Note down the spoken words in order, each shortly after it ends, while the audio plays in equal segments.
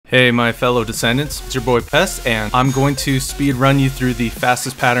Hey my fellow Descendants, it's your boy Pest, and I'm going to speed run you through the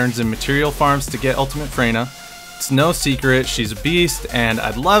fastest patterns and material farms to get Ultimate Freyna. It's no secret, she's a beast, and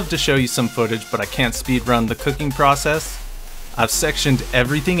I'd love to show you some footage, but I can't speed run the cooking process. I've sectioned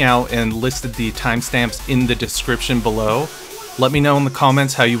everything out and listed the timestamps in the description below. Let me know in the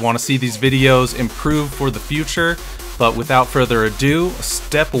comments how you want to see these videos improve for the future, but without further ado,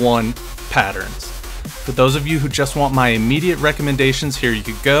 step 1, patterns. For those of you who just want my immediate recommendations, here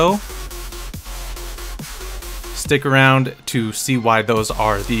you go. Stick around to see why those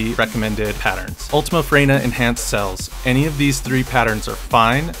are the recommended patterns. Ultima Freyna Enhanced Cells. Any of these 3 patterns are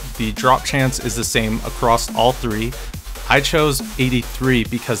fine. The drop chance is the same across all 3. I chose 83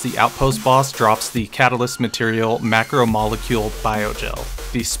 because the Outpost boss drops the Catalyst material Macromolecule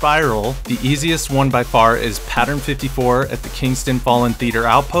Biogel. The Spiral, the easiest one by far, is pattern 54 at the Kingston Fallen Theater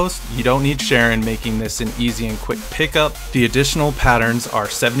Outpost. You don't need Sharon, making this an easy and quick pickup. The additional patterns are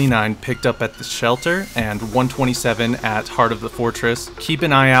 79 picked up at the shelter and 127 at Heart of the Fortress. Keep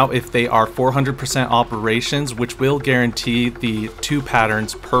an eye out if they are 400% operations, which will guarantee the 2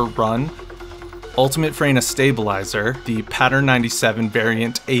 patterns per run. Ultimate Freyna Stabilizer, the pattern 97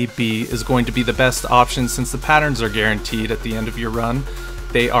 variant AB, is going to be the best option since the patterns are guaranteed at the end of your run.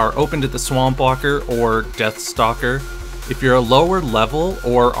 They are opened at the Swamp Walker or Death Stalker. If you're a lower level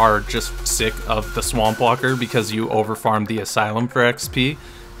or are just sick of the Swamp Walker because you overfarmed the Asylum for XP,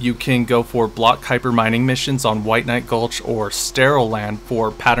 you can go for Block Kuiper mining missions on White Knight Gulch or Sterile Land for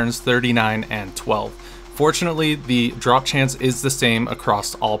patterns 39 and 12. Fortunately, the drop chance is the same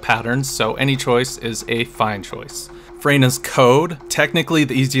across all patterns, so any choice is a fine choice. Freyna's code. Technically,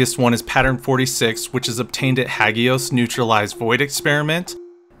 the easiest one is pattern 46, which is obtained at Hagios Neutralized Void Experiment.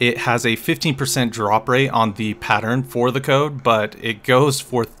 It has a 15% drop rate on the pattern for the code, but it goes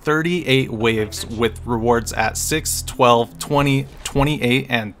for 38 waves with rewards at 6, 12, 20, 28,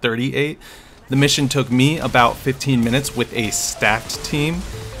 and 38. The mission took me about 15 minutes with a stacked team.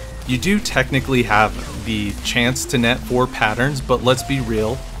 You do technically have the chance to net 4 patterns, but let's be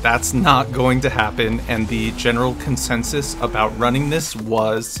real, that's not going to happen, and the general consensus about running this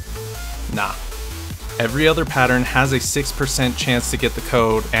was, nah. Every other pattern has a 6% chance to get the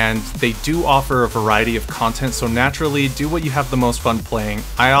code, and they do offer a variety of content, so naturally do what you have the most fun playing.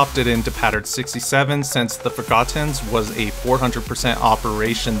 I opted into pattern 67 since the Forgottens was a 400%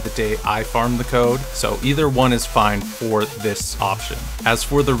 operation the day I farmed the code, so either one is fine for this option. As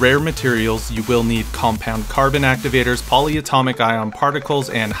for the rare materials, you will need compound carbon activators, polyatomic ion particles,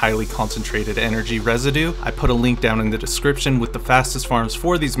 and highly concentrated energy residue. I put a link down in the description with the fastest farms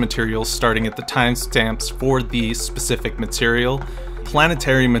for these materials starting at the timestamp for the specific material.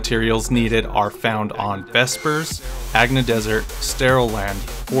 Planetary materials needed are found on Vespers, Agna Desert, Sterile Land,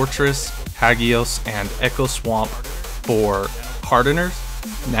 Fortress, Hagios, and Echo Swamp for hardeners,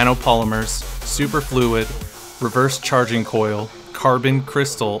 nanopolymers, superfluid, reverse charging coil, carbon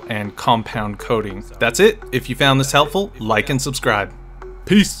crystal, and compound coating. That's it. If you found this helpful, like and subscribe.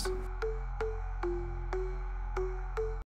 Peace!